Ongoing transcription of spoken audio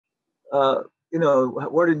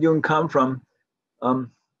where did Jung come from?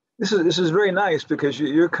 This is very nice because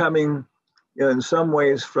you're coming, in some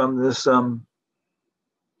ways from this,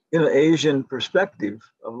 Asian perspective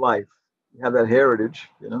of life. You have that heritage,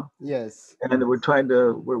 Yes. and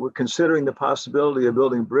we're considering the possibility of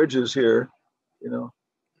building bridges here,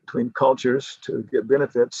 between cultures to get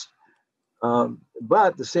benefits. But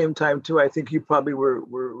at the same time, too, I think you probably were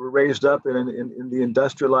raised up in the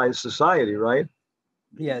industrialized society, right?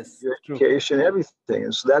 Yes. Your education, everything.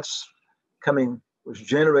 And so was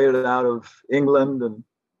generated out of England and,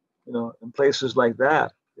 and places like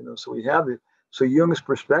that. So we have so Jung's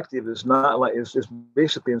perspective is not like, it's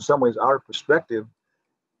basically in some ways our perspective.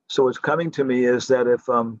 So what's coming to me is that if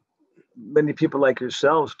many people like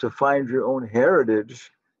yourselves to find your own heritage,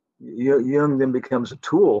 Jung then becomes a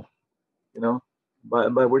tool,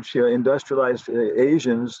 by which industrialized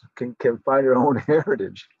Asians can find their own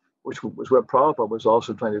heritage, which was what Prabhupada was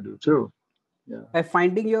also trying to do too. Yeah. By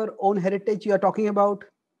finding your own heritage, you are talking about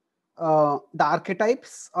the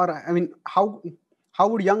archetypes, or I mean, how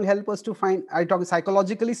would Jung help us to find? Are you talking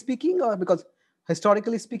psychologically speaking, or because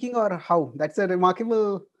historically speaking, or how? That's a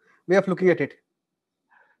remarkable way of looking at it.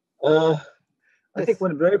 I think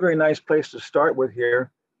one very, very nice place to start with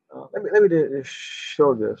here. Let me just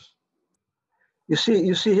show this. You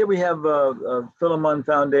see here we have Philemon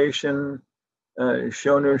Foundation,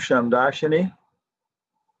 Shonu Shamdashini.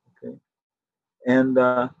 Okay,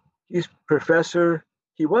 and he's professor.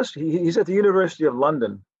 He's at the University of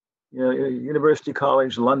London, University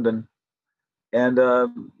College London, and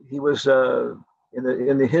he was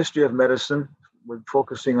in the history of medicine, with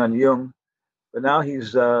focusing on Jung, but now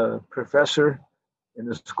he's a professor in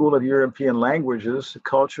the School of European Languages,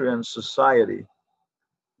 Culture and Society,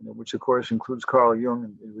 which of course includes Carl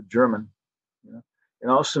Jung with German,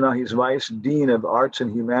 and also now he's Vice Dean of Arts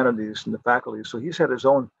and Humanities in the faculty. So he's had his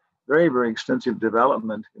own very, very extensive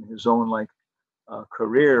development in his own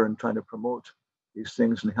career and trying to promote these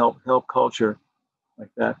things and help culture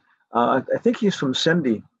like that. I think he's from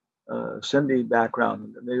Sindhi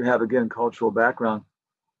background. They have, again, cultural background,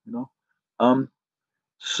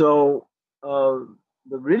 So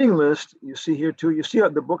the reading list you see here too. You see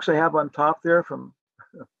the books I have on top there from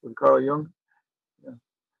with Carl Jung.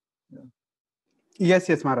 Yes,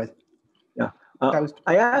 Maharaj. Yeah.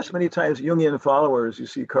 I asked many times Jungian followers. You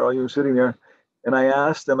see Carl Jung sitting there, and I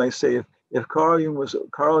asked them. I say, if Carl Jung was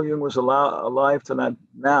alive tonight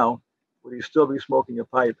now, would he still be smoking a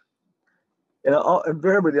pipe? And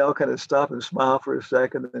invariably, they all kind of stop and smile for a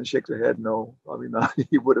second, and then shake their head. No, probably not.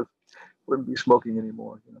 He wouldn't be smoking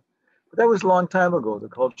anymore. But that was a long time ago. The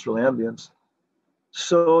cultural ambience.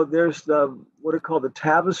 So there's what are called the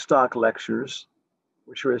Tavistock lectures,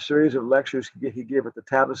 which are a series of lectures he gave at the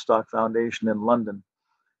Tavistock Foundation in London,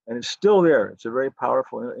 and it's still there. It's a very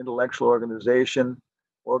powerful intellectual organization,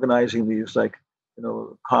 organizing these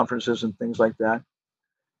conferences and things like that.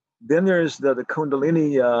 Then there's the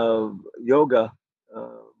Kundalini yoga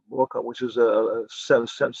book, which is a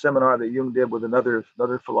seminar that Jung did with another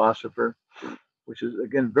philosopher, which is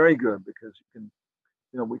again very good because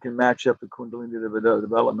we can match up the Kundalini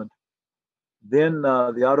development. Then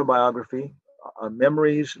the autobiography,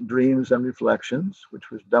 Memories, Dreams, and Reflections,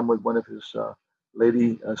 which was done with one of his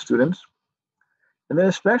lady students. And then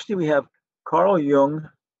especially we have Carl Jung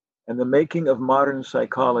and the Making of Modern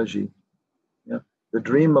Psychology, The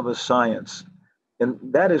Dream of a Science. And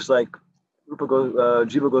that is like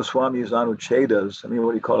Jiva Goswami's Anuchedas. I mean,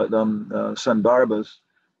 what do you call it? Sandarbhas.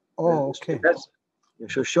 Oh, okay.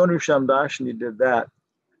 So Shonu Shamdashini did that.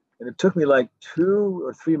 And it took me like 2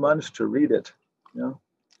 or 3 months to read it,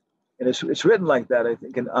 And it's written like that, I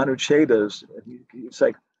think, in Anuchedas. It's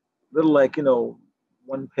like little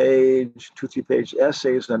 1 page, 2-3 page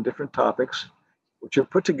essays on different topics, which are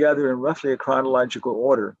put together in roughly a chronological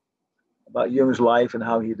order about Jung's life and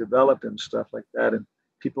how he developed and stuff like that, and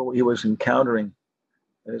people he was encountering.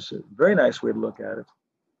 And it's a very nice way to look at it.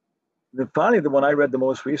 And then finally, the one I read the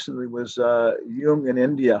most recently was Jung in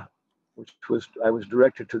India, I was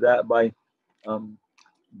directed to that by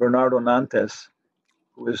Bernardo Nantes,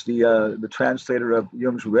 who is the translator of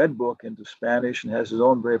Jung's Red Book into Spanish and has his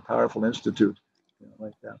own very powerful institute,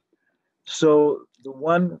 like that. So the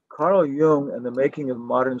one, Carl Jung and the Making of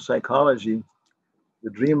Modern Psychology,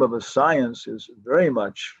 The Dream of a Science, is very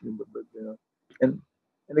much, and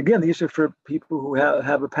again, these are for people who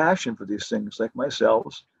have a passion for these things, like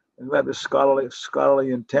myself, and who have a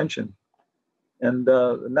scholarly intention. And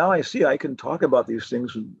now I see I can talk about these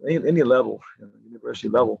things at any level, university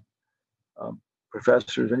level,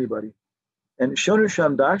 professors, anybody. And Shonu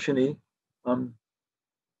Shamdashini,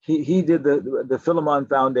 he did the Philemon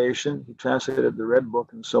Foundation. He translated the Red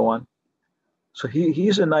Book and so on. So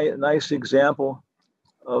he's a nice example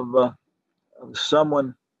of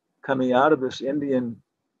someone coming out of this Indian,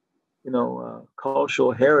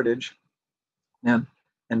 cultural heritage, and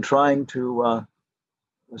trying to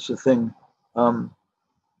what's the thing,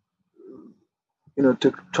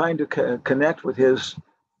 trying to connect with his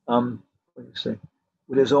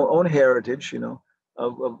with his own heritage,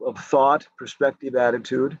 of thought, perspective,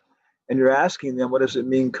 attitude, and you're asking them, what does it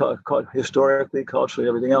mean historically, culturally,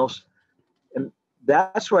 everything else, and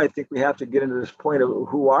that's where I think we have to get into this point of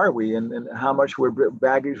who are we, and how much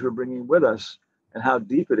baggage we're bringing with us, and how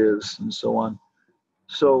deep it is, and so on.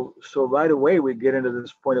 So right away we get into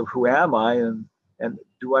this point of who am I, and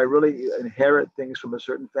do I really inherit things from a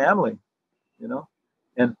certain family, and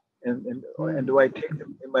do I take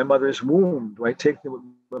them in my mother's womb? Do I take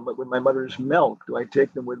them with my mother's milk? Do I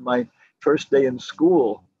take them with my first day in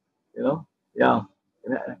school? Yeah,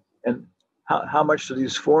 and how much do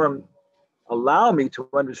these forms allow me to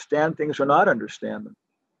understand things or not understand them?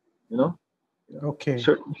 Okay.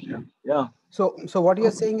 Certainly, yeah. So what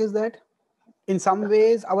you're saying is that in some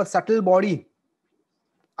ways our subtle body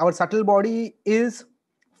is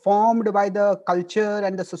formed by the culture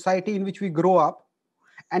and the society in which we grow up,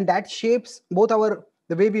 and that shapes both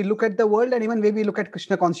the way we look at the world and even way we look at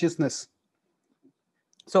Krishna consciousness.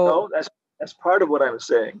 So that's part of what I was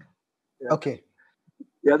saying. Yeah. Okay.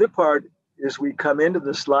 The other part is we come into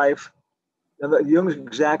this life, and Jung's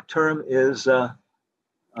exact term is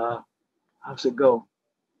how's it go?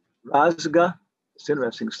 Rasga. It's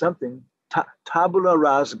interesting. Something tabula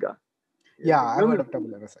rasga. Yeah, I've heard of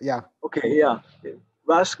tabula rasa. Yeah. Okay. Yeah.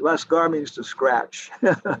 Rasgar means to scratch,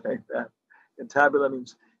 like that, and tabula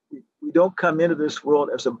means we don't come into this world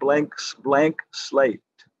as a blank slate.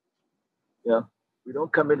 Yeah. We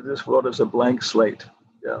don't come into this world as a blank slate.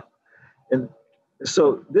 Yeah. And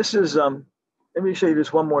so this is let me show you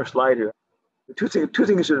just one more slide here. Two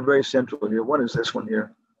things that are very central here. One is this one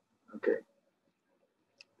here. Okay.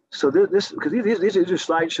 So this, because these are just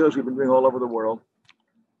slideshows we've been doing all over the world.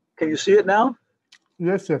 Can you see it now?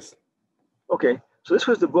 Yes. Okay. So this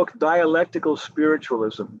was the book Dialectical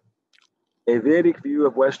Spiritualism, a Vedic view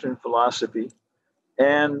of Western philosophy.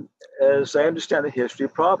 And as I understand the history,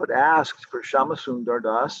 Prabhupada asked for Shyamasundar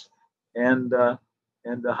Das and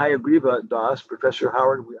Hayagriva Das, Professor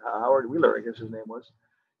Howard Wheeler, I guess his name was,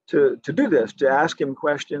 to do this, to ask him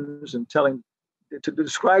questions and to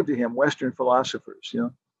describe to him Western philosophers,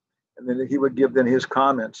 and then he would give them his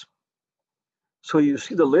comments. So you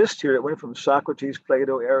see the list here. It went from Socrates,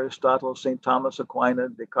 Plato, Aristotle, St. Thomas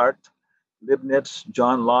Aquinas, Descartes, Leibniz,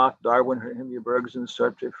 John Locke, Darwin, Henry Bergson,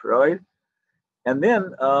 Sartre, Freud. And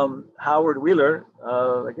then Howard Wheeler,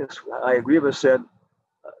 I guess I agree with, said,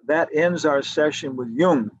 that ends our session with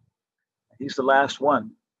Jung. He's the last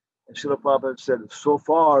one. And Srila Prabhupada said, so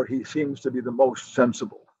far, he seems to be the most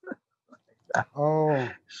sensible. Oh.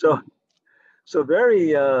 So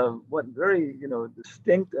very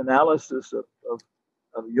distinct analysis of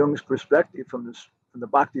Jung's perspective from the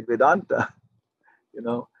Bhakti Vedanta,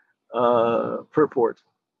 purport.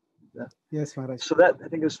 Yes, Maharaj. So that I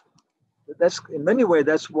think that's in many ways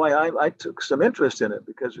that's why I took some interest in it,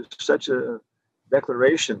 because it's such a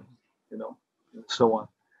declaration, and so on.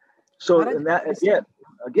 So Maharaj, in that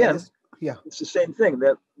again, it's the same thing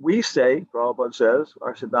that we say. Prabhupada says,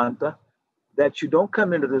 our Siddhanta, that you don't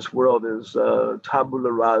come into this world as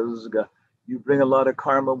tabula rasa. You bring a lot of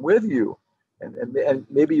karma with you, and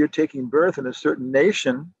maybe you're taking birth in a certain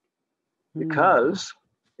nation because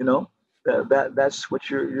that's what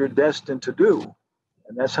you're destined to do,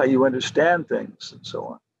 and that's how you understand things, and so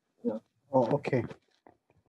on. Oh, okay.